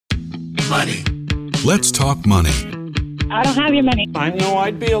money. Let's talk money. I don't have your money. I know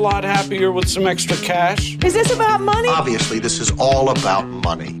I'd be a lot happier with some extra cash. Is this about money? Obviously, this is all about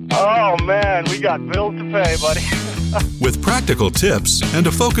money. Oh, man, we got bills to pay, buddy. With practical tips and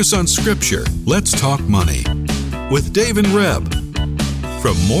a focus on scripture, let's talk money. With Dave and Reb.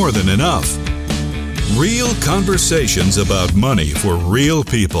 From More Than Enough. Real conversations about money for real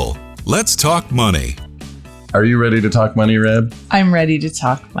people. Let's talk money. Are you ready to talk money, Reb? I'm ready to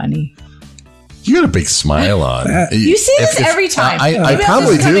talk money. You got a big smile on. You see this every time. I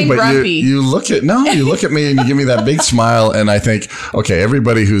probably do, but grumpy. you look at me and you give me that big smile, and I think, okay,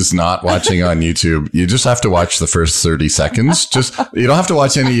 everybody who's not watching on YouTube, you just have to watch the first 30 seconds. You don't have to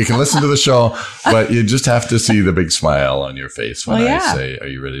watch any. You can listen to the show, but you just have to see the big smile on your face when I say, "Are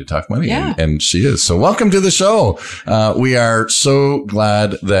you ready to talk money?" Yeah. And she is. So, welcome to the show. We are so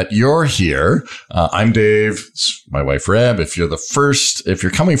glad that you're here. I'm Dave. It's my wife Reb. If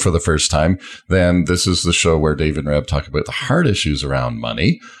you're coming for the first time, then this is the show where Dave and Reb talk about the hard issues around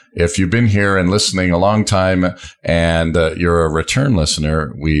money. If you've been here and listening a long time and you're a return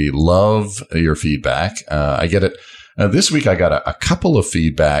listener, we love your feedback. I get it. This week, I got a couple of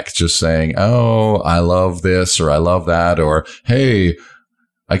feedback just saying, oh, I love this or I love that, or hey,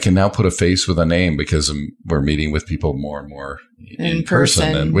 I can now put a face with a name because we're meeting with people more and more in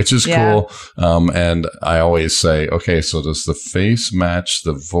person, and which is cool. And I always say, okay, so does the face match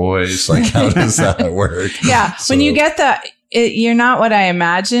the voice? Like, how does that work? Yeah. So, when you get that, you're not what I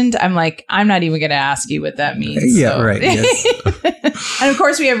imagined. I'm like, I'm not even going to ask you what that means. Yeah, so. right. Yes. And of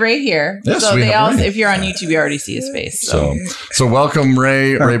course, we have Ray here. Yes, so we have Ray. If you're on YouTube, you already see his face. So welcome,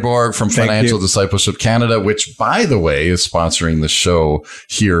 Ray Borg from Financial Discipleship Canada, which, by the way, is sponsoring the show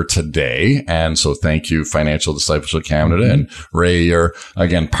here today. And so thank you, Financial Discipleship Canada. And Ray, your,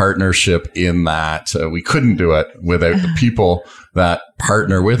 again, partnership in that. We couldn't do it without the people that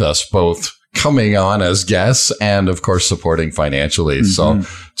partner with us, both coming on as guests and, of course, supporting financially. So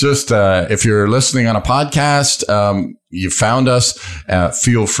just if you're listening on a podcast, you found us,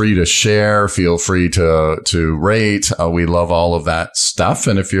 feel free to share, feel free to rate. We love all of that stuff.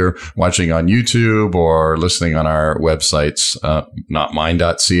 And if you're watching on YouTube or listening on our websites,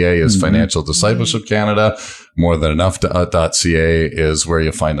 notmine.ca is Financial Discipleship Canada. Morethanenough.ca is where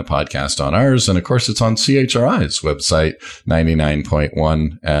you'll find the podcast on ours. And of course, it's on CHRI's website,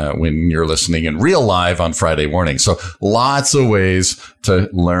 99.1, when you're listening in real live on Friday morning. So lots of ways to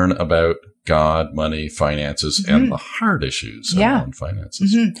learn about God, money, finances, and the hard issues around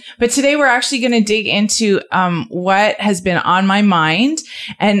finances. But today we're actually going to dig into what has been on my mind.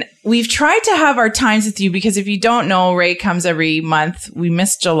 And we've tried to have our times with you because if you don't know, Ray comes every month. We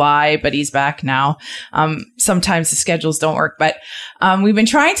missed July, but he's back now. Sometimes the schedules don't work, but we've been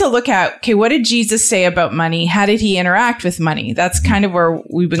trying to look at, okay, what did Jesus say about money? How did he interact with money? That's kind of where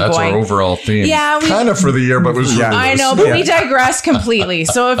we've been going. That's our overall theme. Yeah. Kind of for the year, but it was really I know, but we digress completely.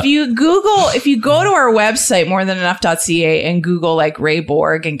 So if you go to our website, morethanenough.ca, and Google like Ray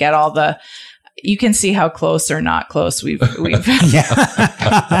Borg and get all you can see how close or not close we've. Yeah.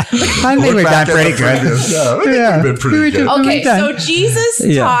 I think we've done pretty good. We've been pretty good. Okay, so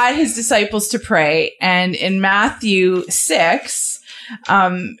Jesus taught his disciples to pray, and in Matthew 6,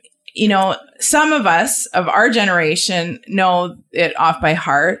 some of us of our generation know it off by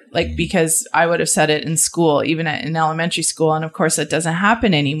heart, like because I would have said it in school, even in elementary school. And of course, that doesn't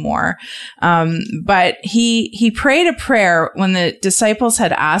happen anymore. But he prayed a prayer when the disciples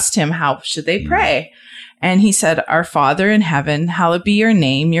had asked him, how should they pray? And he said, Our Father in heaven, hallowed be your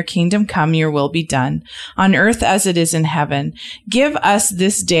name, your kingdom come, your will be done on earth as it is in heaven. Give us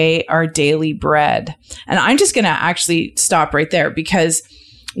this day our daily bread. And I'm just going to actually stop right there because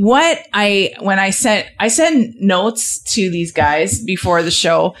I sent notes to these guys before the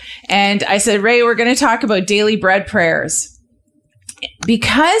show, and I said, Ray, we're going to talk about daily bread prayers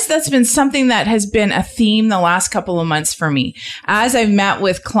because that's been something that has been a theme the last couple of months for me. As I've met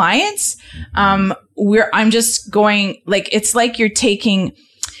with clients, I'm just going like, it's like you're taking,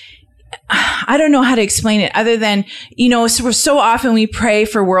 I don't know how to explain it other than, so often we pray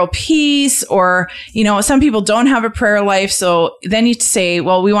for world peace or, some people don't have a prayer life. So then you say,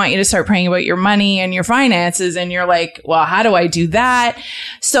 well, we want you to start praying about your money and your finances. And you're like, well, how do I do that?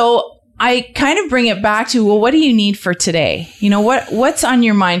 So I kind of bring it back to, well, what do you need for today? What's on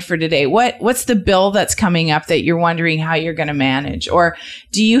your mind for today? What's the bill that's coming up that you're wondering how you're going to manage? Or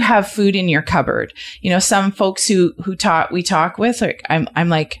do you have food in your cupboard? Some folks we talk with, like, I'm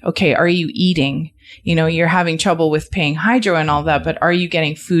like, okay, are you eating? You're having trouble with paying hydro and all that, but are you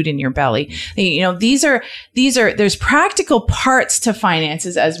getting food in your belly? There's practical parts to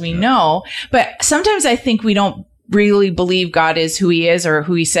finances, as we know, but sometimes I think we don't really believe God is who he is or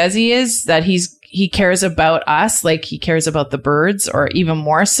who he says he is, that he cares about us like he cares about the birds, or even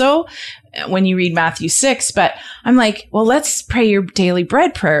more so when you read Matthew 6. But I'm like, well, let's pray your daily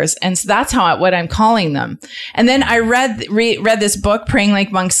bread prayers. And so that's what I'm calling them. And then I read this book, Praying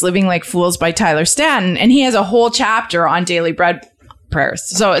Like Monks, Living Like Fools by Tyler Staton. And he has a whole chapter on daily bread prayers.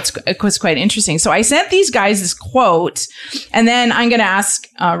 So it was quite interesting. So I sent these guys this quote, and then I'm going to ask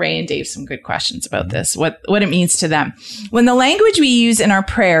Ray and Dave some good questions about this, what it means to them. When the language we use in our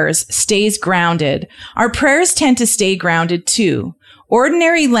prayers stays grounded, our prayers tend to stay grounded too.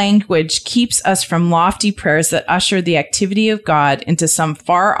 Ordinary language keeps us from lofty prayers that usher the activity of God into some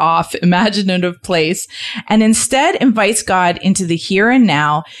far off imaginative place, and instead invites God into the here and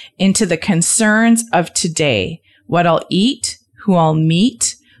now, into the concerns of today, what I'll eat, who I'll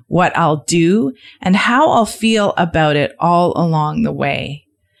meet, what I'll do, and how I'll feel about it all along the way.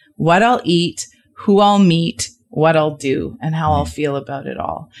 What I'll eat, who I'll meet, what I'll do, and how I'll feel about it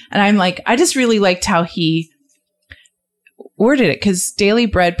all. And I'm like, I just really liked how he worded it, because daily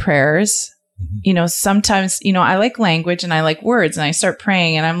bread prayers, sometimes, I like language and I like words, and I start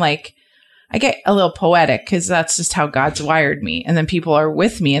praying and I'm like, I get a little poetic because that's just how God's wired me. And then people are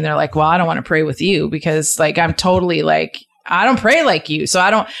with me and they're like, well, I don't want to pray with you because I'm totally I don't pray like you. So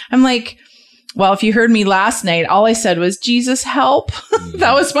I'm like, well, if you heard me last night, all I said was, Jesus, help.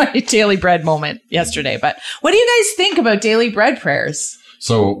 That was my daily bread moment yesterday. But what do you guys think about daily bread prayers?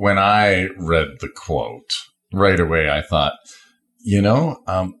 So when I read the quote right away, I thought,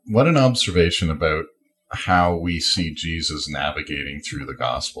 what an observation about how we see Jesus navigating through the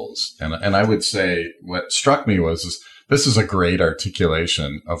Gospels. And I would say what struck me was this is a great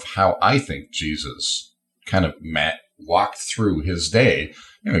articulation of how I think Jesus kind of walked through his day.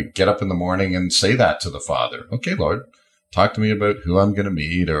 Get up in the morning and say that to the Father. Okay, Lord, talk to me about who I'm going to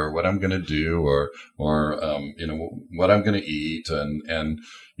meet, or what I'm going to do, or what I'm going to eat. And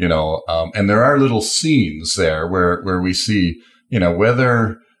there are little scenes there where we see,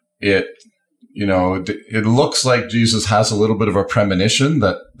 whether it looks like Jesus has a little bit of a premonition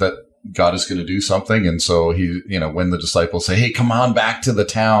that God is going to do something. And so when the disciples say, hey, come on back to the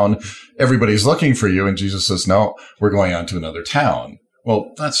town, everybody's looking for you. And Jesus says, no, we're going on to another town.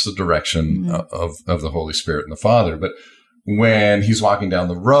 Well, that's the direction of the Holy Spirit and the Father. But when he's walking down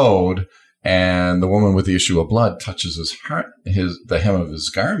the road and the woman with the issue of blood touches his heart, the hem of his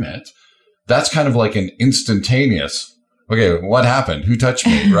garment, that's kind of like an instantaneous, okay, what happened? Who touched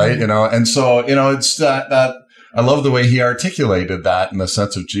me? Right. And so, it's that I love the way he articulated that, in the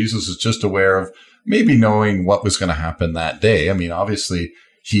sense of Jesus is just aware of maybe knowing what was going to happen that day. I mean, obviously,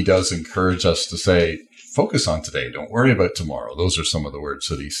 he does encourage us to say, focus on today. Don't worry about tomorrow. Those are some of the words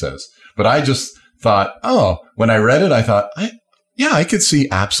that he says. But I just thought, when I read it, I thought, I could see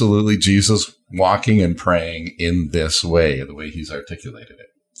absolutely Jesus walking and praying in this way, the way he's articulated it.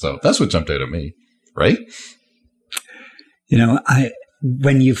 So that's what jumped out at me, right?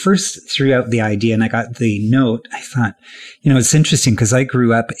 When you first threw out the idea and I got the note, I thought, it's interesting because I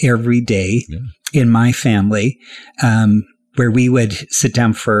grew up every day in my family, where we would sit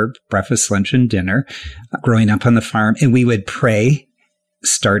down for breakfast, lunch, and dinner, growing up on the farm, and we would pray,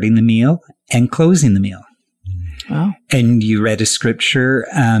 starting the meal and closing the meal. Wow. And you read a scripture,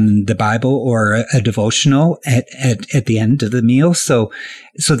 the Bible, or a devotional at the end of the meal. So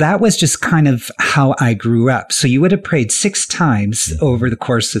that was just kind of how I grew up. So you would have prayed 6 times over the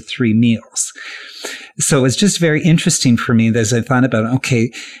course of 3 meals. So it was just very interesting for me as I thought about,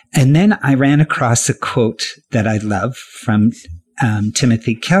 okay. And then I ran across a quote that I love from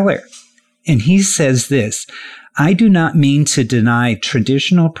Timothy Keller. And he says this, I do not mean to deny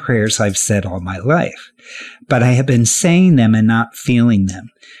traditional prayers I've said all my life, but I have been saying them and not feeling them.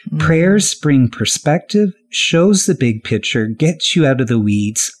 Prayers bring perspective, shows the big picture, gets you out of the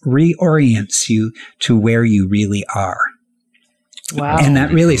weeds, reorients you to where you really are. Wow. And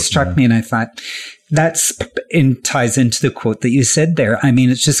that really struck me. And I thought ties into the quote that you said there. I mean,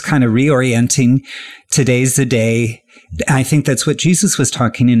 it's just kind of reorienting. Today's the day. I think that's what Jesus was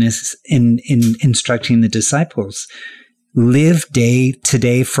talking in instructing the disciples. Live day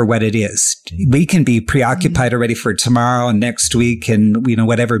today for what it is. We can be preoccupied already for tomorrow and next week and,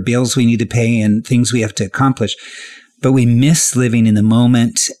 whatever bills we need to pay and things we have to accomplish. But we miss living in the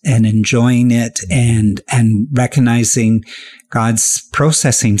moment and enjoying it and recognizing God's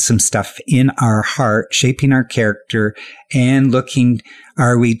processing some stuff in our heart, shaping our character, and looking,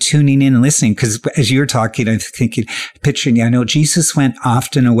 are we tuning in and listening? Because as you were talking, I'm thinking, picturing, I know Jesus went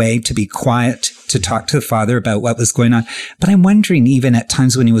often away to be quiet, to talk to the Father about what was going on. But I'm wondering, even at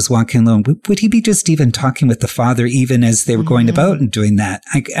times when he was walking alone, would he be just even talking with the Father, even as they were going about and doing that?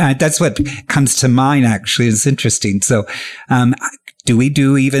 That's what comes to mind, actually. It's interesting. So, do we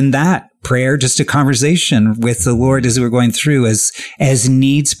do even that? Prayer, just a conversation with the Lord as we're going through, as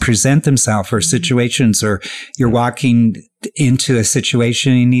needs present themselves, or situations, or you're walking into a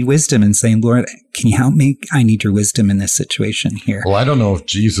situation, you need wisdom, and saying, Lord, can you help me? I need your wisdom in this situation here. Well, I don't know if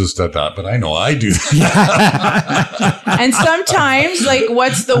Jesus did that, but I know I do that. And sometimes, like,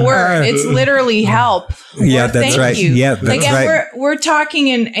 what's the word? It's literally help. Yeah, that's right. You. Yeah, that's right. We're talking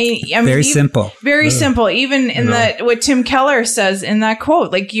in very simple. Very simple. Even in what Tim Keller says in that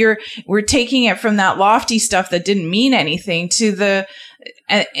quote, like we're taking it from that lofty stuff that didn't mean anything to the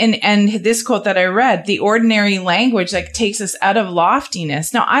and this quote that I read, the ordinary language like takes us out of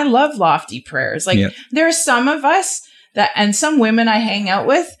loftiness. Now, I love lofty prayers. Like there are some of us and some women I hang out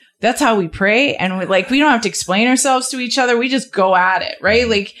with, that's how we pray. And we don't have to explain ourselves to each other. We just go at it. Right.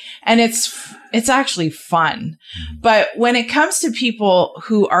 Like, and it's actually fun. But when it comes to people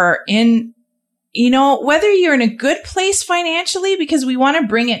who are in, whether you're in a good place financially, because we want to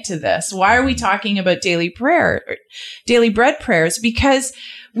bring it to this. Why are we talking about daily prayer, or daily bread prayers? Because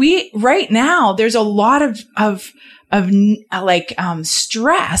right now, there's a lot of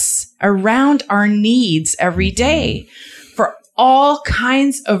stress around our needs every day for all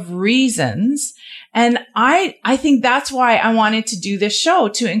kinds of reasons. And I think that's why I wanted to do this show,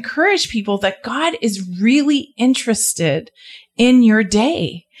 to encourage people that God is really interested in your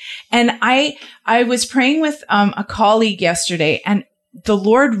day. And I was praying with a colleague yesterday, and the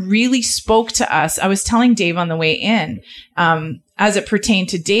Lord really spoke to us. I was telling Dave on the way in, as it pertained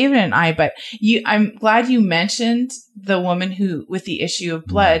to David and I, but I'm glad you mentioned the woman who, with the issue of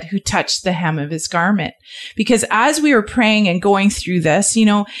blood, who touched the hem of his garment. Because as we were praying and going through this,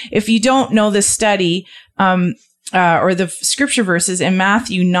 if you don't know the study, or the scripture verses in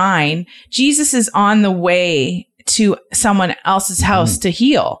Matthew 9, Jesus is on the way to someone else's house to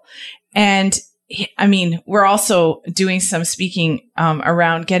heal. And we're also doing some speaking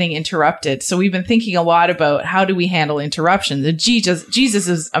around getting interrupted. So we've been thinking a lot about how do we handle interruptions. Jesus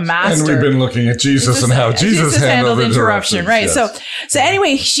is a master. And we've been looking at Jesus and how Jesus handled interruption. Right. Yes. So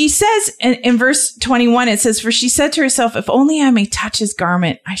anyway, she says in verse 21, it says, "For she said to herself, if only I may touch his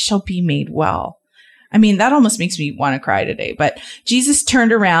garment, I shall be made well." That almost makes me want to cry today. But Jesus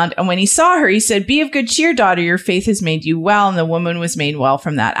turned around, and when he saw her, he said, "Be of good cheer, daughter. Your faith has made you well." And the woman was made well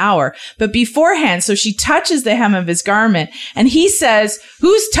from that hour. But beforehand, so she touches the hem of his garment, and he says,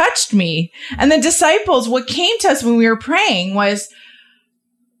 "Who's touched me?" And the disciples, what came to us when we were praying was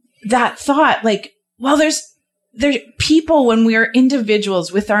that thought, like, well, there's people, when we are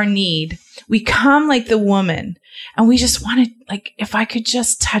individuals with our need, we come like the woman, and we just want to, like, if I could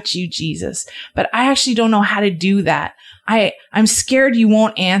just touch you, Jesus, but I actually don't know how to do that. I'm scared you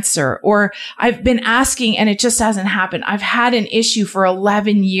won't answer, or I've been asking and it just hasn't happened. I've had an issue for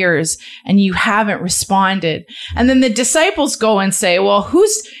 11 years and you haven't responded. And then the disciples go and say, well,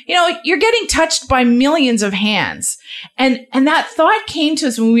 you're getting touched by millions of hands. And that thought came to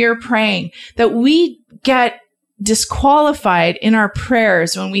us when we were praying, that we get disqualified in our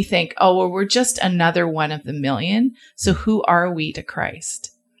prayers when we think, oh, well, we're just another one of the million. So who are we to Christ?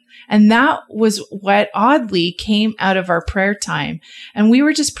 And that was what oddly came out of our prayer time. And we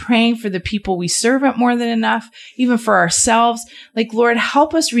were just praying for the people we serve at More Than Enough, even for ourselves. Like, Lord,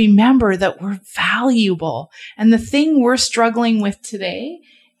 help us remember that we're valuable. And the thing we're struggling with today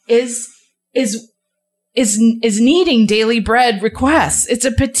is needing daily bread requests. It's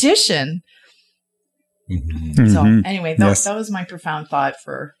a petition. Mm-hmm. So anyway, that was my profound thought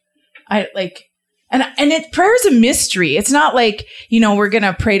and prayer is a mystery. It's not like, we're going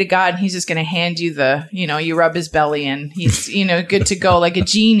to pray to God and he's just going to hand you you rub his belly and he's, good to go like a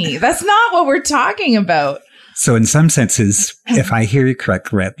genie. That's not what we're talking about. So in some senses, if I hear you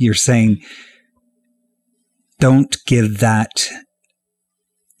correct, Reb, you're saying don't give that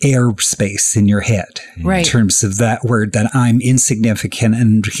airspace in your head, right, in terms of that word, that I'm insignificant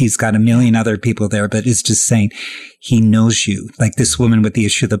and he's got a million other people there, but it's just saying he knows you. Like this woman with the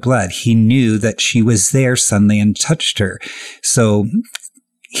issue of the blood, he knew that she was there suddenly and touched her. So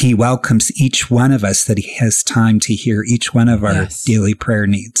he welcomes each one of us, that he has time to hear each one of our daily prayer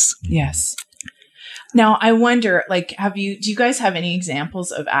needs. Yes. Now I wonder, do you guys have any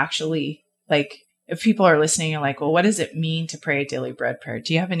examples of actually, if people are listening and like, well, what does it mean to pray a daily bread prayer?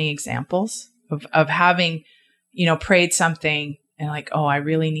 Do you have any examples of having, prayed something and like, oh, I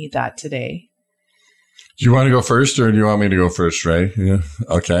really need that today? Do you want to go first, or do you want me to go first, Ray? Yeah.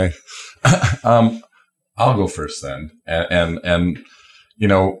 Okay. I'll go first then. And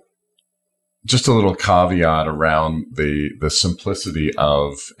just a little caveat around the simplicity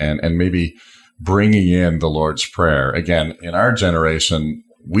of, and maybe bringing in the Lord's Prayer. Again, in our generation,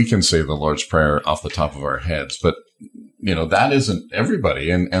 we can say the Lord's Prayer off the top of our heads, but that isn't everybody.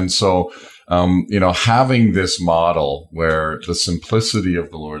 And so, having this model where the simplicity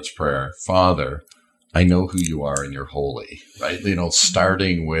of the Lord's Prayer, Father, I know who you are and you're holy, right?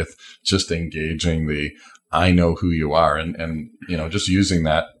 Starting with just engaging I know who you are. And just using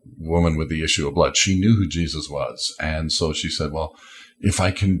that woman with the issue of blood, she knew who Jesus was. And so she said, well, if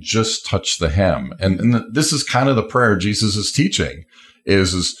I can just touch the hem, and this is kind of the prayer Jesus is teaching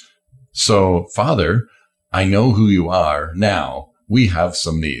is so Father, I know who you are. Now we have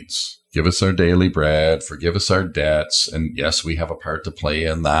some needs. Give us our daily bread, forgive us our debts. And yes, we have a part to play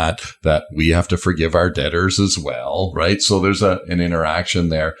in that we have to forgive our debtors as well, right? So there's an interaction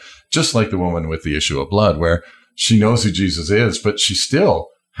there, just like the woman with the issue of blood, where she knows who Jesus is, but she still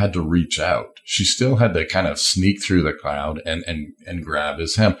had to reach out. She still had to kind of sneak through the crowd and grab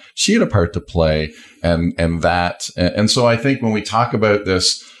his hem. She had a part to play and so I think when we talk about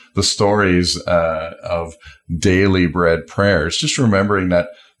this, the stories of daily bread prayers, just remembering that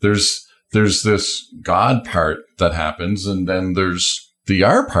there's this God part that happens, and then there's the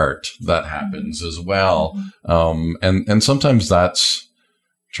our part that happens as well. And sometimes that's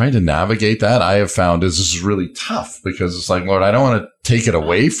trying to navigate that, I have found is really tough, because it's like, Lord, I don't want to take it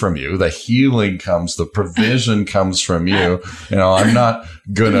away from you. The healing comes, the provision comes from you. I'm not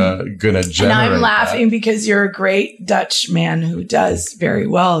gonna generate. And I'm laughing because you're a great Dutch man who does very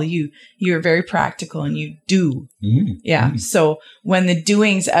well. You're very practical and you do. Mm-hmm. Yeah. Mm-hmm. So when the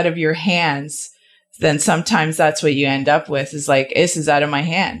doing's out of your hands, then sometimes that's what you end up with is like, this is out of my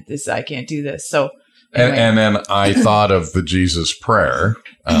hand. I can't do this. So. Anyway. And then I thought of the Jesus prayer,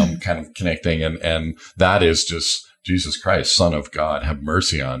 kind of connecting, and that is just Jesus Christ, Son of God, have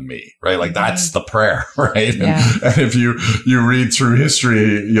mercy on me, right? Like that's the prayer, right? Yeah. And if you read through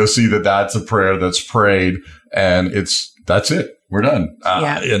history, you'll see that that's a prayer that's prayed, and that's it. We're done.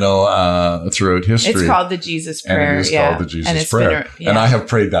 Throughout history. It's called the Jesus prayer. And it is called the Jesus prayer. And I have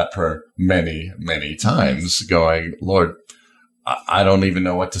prayed that prayer many, many times, going, Lord, I don't even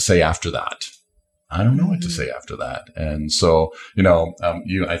know what to say after that. I don't know what to say after that. And so,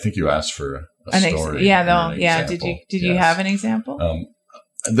 I think you asked for a story. Did you have an example?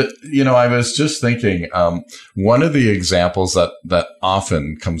 I was just thinking, one of the examples that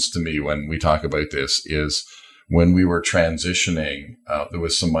often comes to me when we talk about this is when we were transitioning, there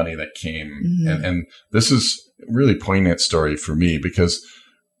was some money that came, and this is a really poignant story for me because,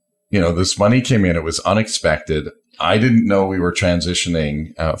 this money came in, it was unexpected. I didn't know we were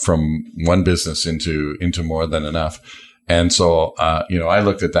transitioning from one business into more than enough. And so, I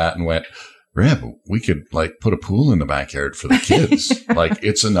looked at that and went, Reb, we could put a pool in the backyard for the kids.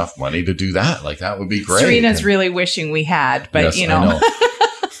 It's enough money to do that. That would be great. Serena's really wishing we had, but yes, I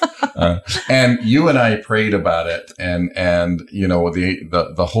know. And you and I prayed about it. And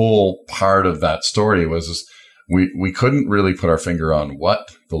the whole part of that story was we couldn't really put our finger on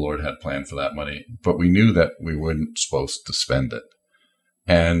what the Lord had planned for that money, but we knew that we weren't supposed to spend it.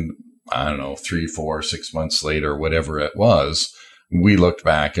 And I don't know, 3, 4, 6 months later, whatever it was, we looked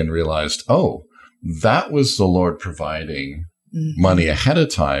back and realized, oh, that was the Lord providing money ahead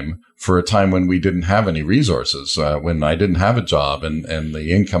of time for a time when we didn't have any resources, when I didn't have a job and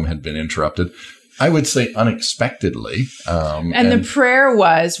the income had been interrupted. I would say unexpectedly. And the prayer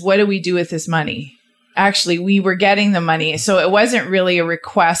was, what do we do with this money? Actually, we were getting the money. So it wasn't really a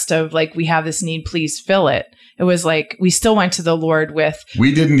request of we have this need, please fill it. It was we still went to the Lord with.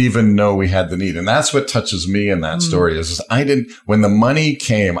 We didn't even know we had the need. And that's what touches me in that story is when the money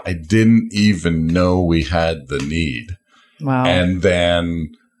came, I didn't even know we had the need. Wow. And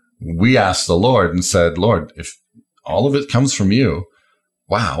then we asked the Lord and said, Lord, if all of it comes from you,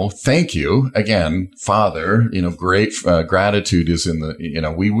 wow, thank you again, Father. Great gratitude is in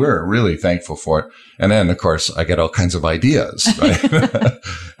the. We were really thankful for it, and then of course I get all kinds of ideas, right?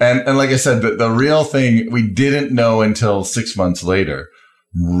 and like I said, the real thing we didn't know until 6 months later,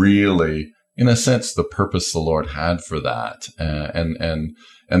 really, in a sense, the purpose the Lord had for that, and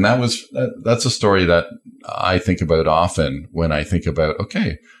that's a story that I think about often when I think about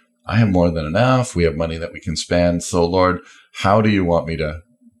okay, I have more than enough. We have money that we can spend. So Lord, how do you want me to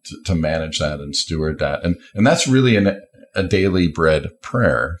manage that and steward that? And that's really a daily bread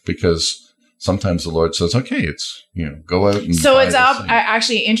prayer, because sometimes the Lord says, okay, it's, go out and. So it's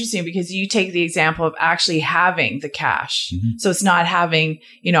actually interesting because you take the example of actually having the cash. Mm-hmm. So it's not having,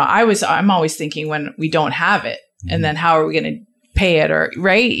 I'm always thinking when we don't have it and then how are we going to pay it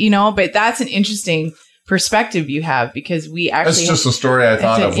right? But that's an interesting perspective you have, because we actually... That's just a story I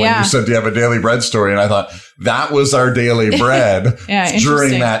thought of when you said, do you have a daily bread story? And I thought that was our daily bread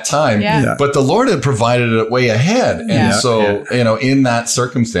during that time. Yeah. But the Lord had provided it way ahead. And so, in that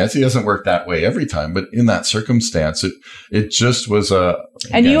circumstance, he doesn't work that way every time, but in that circumstance, it just was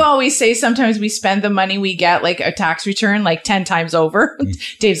And you always say sometimes we spend the money we get, like a tax return, like 10 times over.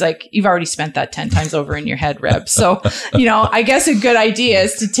 Dave's like, you've already spent that 10 times over in your head, Reb. So, I guess a good idea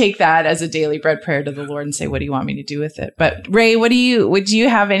is to take that as a daily bread prayer to the Lord and say, what do you want me to do with it? But Ray, would you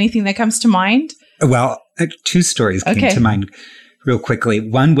have anything that comes to mind? Well, 2 stories came to mind real quickly.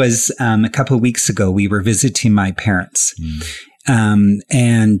 One was a couple of weeks ago, we were visiting my parents.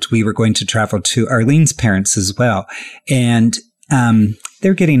 And we were going to travel to Arlene's parents as well. And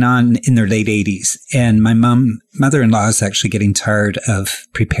they're getting on in their late 80s. And my mother-in-law is actually getting tired of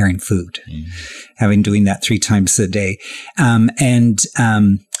preparing food, doing that 3 times a day.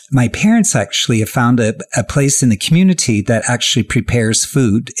 My parents actually have found a place in the community that actually prepares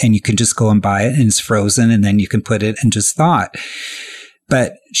food, and you can just go and buy it, and it's frozen, and then you can put it and just thaw it.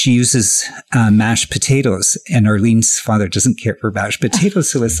 But she uses mashed potatoes, and Arlene's father doesn't care for mashed potatoes.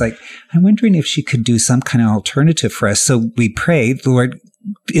 So it's like, I'm wondering if she could do some kind of alternative for us. So we prayed, Lord,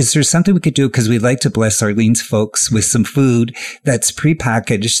 is there something we could do? Because we'd like to bless Arlene's folks with some food that's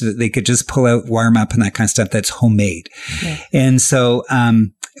prepackaged so that they could just pull out, warm up, and that kind of stuff that's homemade. Yeah. And so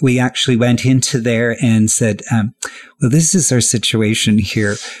we actually went into there and said, well, this is our situation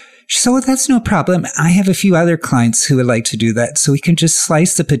here. She said, well, that's no problem. I have a few other clients who would like to do that. So we can just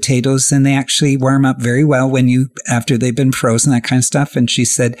slice the potatoes, and they actually warm up very well after they've been frozen, that kind of stuff. And she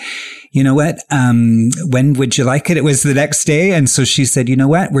said, you know what? When would you like it? It was the next day. And so she said, you know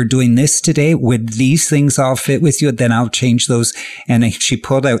what? We're doing this today. Would these things all fit with you? Then I'll change those. And she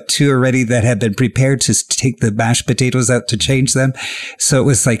pulled out 2 already that had been prepared to take the mashed potatoes out to change them. So it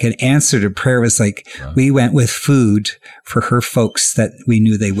was like an answer to prayer. It was like, we went with food for her folks that we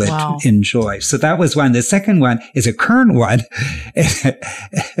knew they would enjoy. So that was one. The second one is a current one.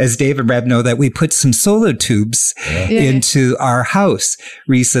 As Dave and Reb know, that we put some solo tubes into our house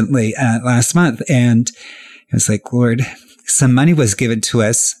recently, last month. And it was like, Lord, some money was given to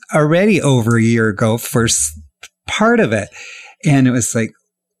us already over a year ago for part of it. And it was like,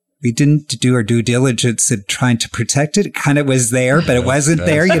 we didn't do our due diligence in trying to protect it. It kind of was there, but it wasn't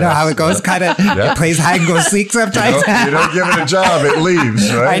there. You know how it goes, kind of it plays hide and go seek sometimes. You don't give it a job, it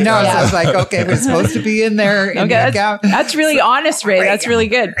leaves, right? I know. So I was like, okay, we're supposed to be in there. In the account. That's really honest, Ray. That's really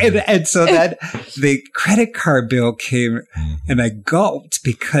good. And so then the credit card bill came, and I gulped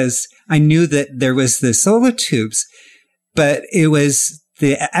because I knew that there was the solo tubes, but it was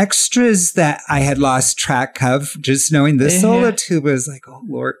the extras that I had lost track of, just knowing the solo tube was like, oh,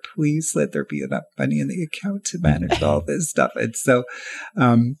 Lord, please let there be enough money in the account to manage all this stuff. And so,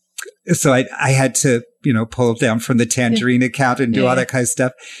 I had to, pull down from the Tangerine account and do all that kind of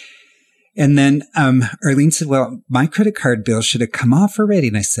stuff. And then, Arlene said, well, my credit card bill should have come off already.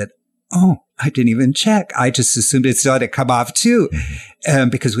 And I said, oh, I didn't even check. I just assumed it still had to come off too,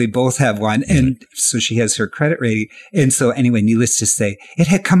 because we both have one. And so she has her credit rating. And so anyway, needless to say, it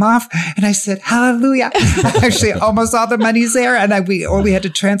had come off. And I said, hallelujah. Actually, almost all the money's there. And we only had to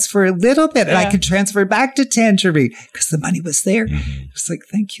transfer a little bit, and I could transfer back to Tangerine because the money was there. It was like,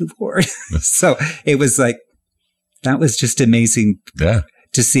 thank you, Lord. So it was like, that was just amazing. Yeah.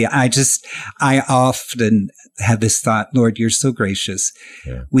 To see. I often have this thought, Lord, you're so gracious.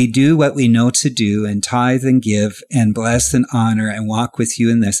 Yeah. We do what we know to do, and tithe and give and bless and honor and walk with you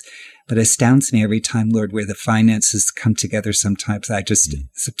in this. But it astounds me every time, Lord, where the finances come together. Sometimes I just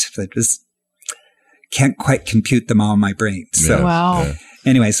can't quite compute them all in my brain. So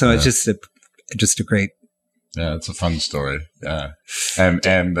anyway, so it's just a great. Yeah, it's a fun story. Yeah.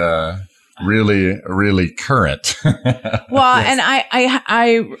 And really, really current. Well, and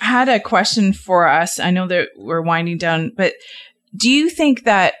I had a question for us. I know that we're winding down, but do you think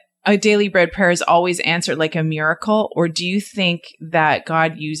that a daily bread prayer is always answered like a miracle, or do you think that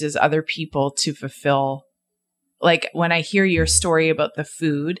God uses other people to fulfill? Like when I hear your story about the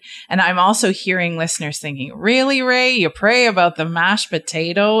food, and I'm also hearing listeners thinking, really, Ray, you pray about the mashed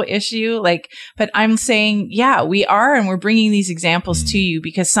potato issue? But I'm saying, yeah, we are. And we're bringing these examples to you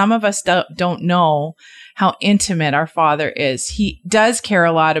because some of us don't know how intimate our Father is. He does care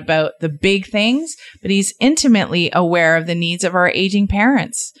a lot about the big things, but he's intimately aware of the needs of our aging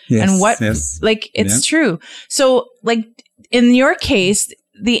parents. Yes, and it's true. So in your case,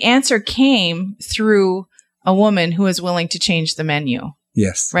 the answer came through a woman who is willing to change the menu.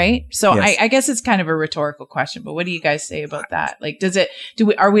 Yes. Right. So Yes. I guess it's kind of a rhetorical question, but what do you guys say about that? Like,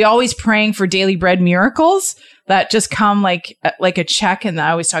 are we always praying for daily bread miracles that just come like a check? And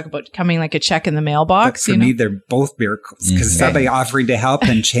I always talk about coming like a check in the mailbox. But for me, they're both miracles because somebody offering to help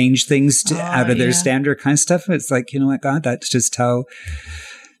and change things out of their standard kind of stuff. It's like, you know what, God, that's just how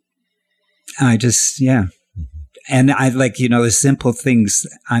And I like, the simple things.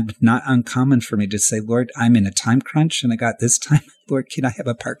 I'm not uncommon for me to say, Lord, I'm in a time crunch and I got this time. Lord, can I have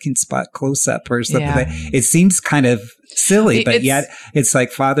a parking spot close up or something? Yeah. It seems kind of silly, but yet it's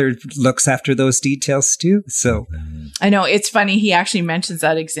like Father looks after those details too. So I know it's funny. He actually mentions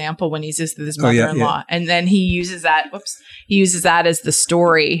that example when he's just with his mother-in-law, and then he uses that. He uses that as the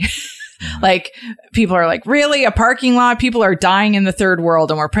story. Like people are like, really, a parking lot? People are dying in the third world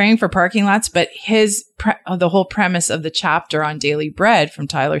and we're praying for parking lots. But the whole premise of the chapter on daily bread from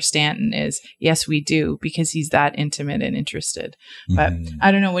Tyler Stanton is, yes, we do, because he's that intimate and interested. But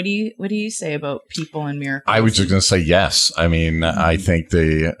I don't know. What do you say about people and miracles? I was just going to say yes. I mean, I think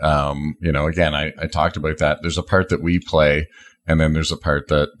again, I talked about that. There's a part that we play, and then there's a part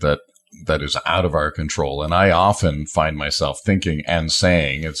that is out of our control. And I often find myself thinking and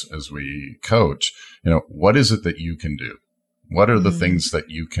saying as we coach, what is it that you can do? What are the things that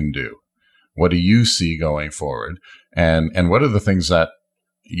you can do? What do you see going forward? And what are the things that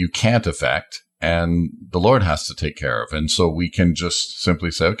you can't affect and the Lord has to take care of? And so we can just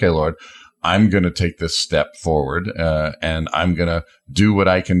simply say, okay, Lord, I'm going to take this step forward, and I'm going to do what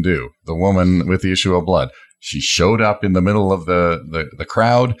I can do. The woman with the issue of blood, she showed up in the middle of the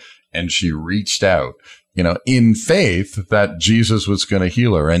crowd, and she reached out, in faith that Jesus was going to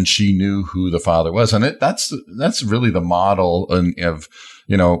heal her, and she knew who the Father was. And that's really the model of,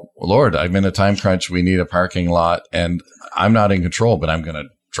 Lord, I'm in a time crunch. We need a parking lot, and I'm not in control, but I'm going to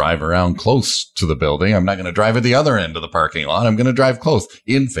drive around close to the building. I'm not going to drive at the other end of the parking lot. I'm going to drive close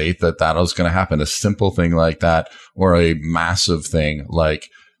in faith that was going to happen. A simple thing like that, or a massive thing like,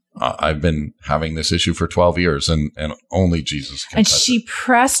 I've been having this issue for 12 years and only Jesus can. And she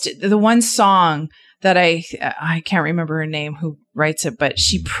pressed the one song that I can't remember her name who writes it, but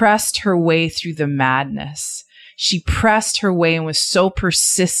she pressed her way through the madness. She pressed her way and was so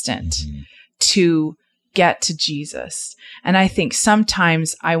persistent to get to Jesus. And I think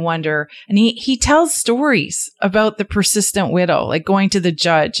sometimes I wonder, and he tells stories about the persistent widow, like going to the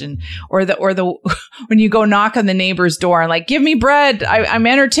judge or the when you go knock on the neighbor's door and like, give me bread, I'm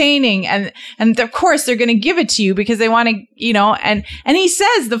entertaining. And of course they're going to give it to you because they want to, and he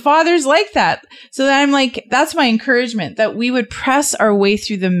says the Father's like that. So that I'm like, that's my encouragement, that we would press our way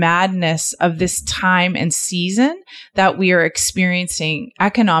through the madness of this time and season that we are experiencing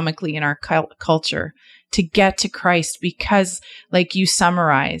economically in our culture, to get to Christ, because like you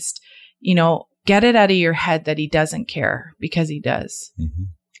summarized, get it out of your head that he doesn't care, because he does.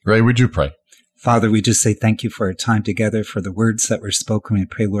 Ray, would you pray? Father, we just say thank you for our time together, for the words that were spoken. We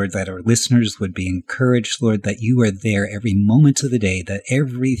pray, Lord, that our listeners would be encouraged, Lord, that you are there every moment of the day, that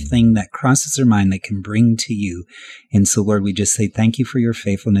everything that crosses their mind they can bring to you. And so, Lord, we just say thank you for your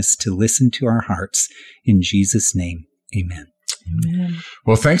faithfulness to listen to our hearts. In Jesus' name, amen. Amen.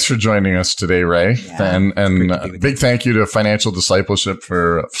 Well, thanks for joining us today, Ray. Yeah. And a big thank you to Financial Discipleship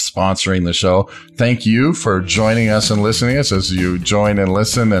for sponsoring the show. Thank you for joining us and listening to us as you join and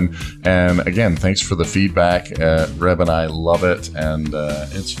listen. And again, thanks for the feedback. Reb and I love it. And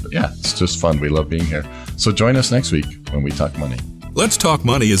it's just fun. We love being here. So join us next week when we talk money. Let's Talk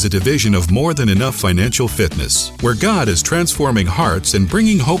Money is a division of More Than Enough Financial Fitness, where God is transforming hearts and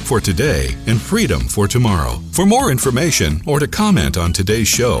bringing hope for today and freedom for tomorrow. For more information or to comment on today's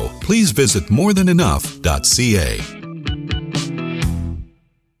show, please visit morethanenough.ca.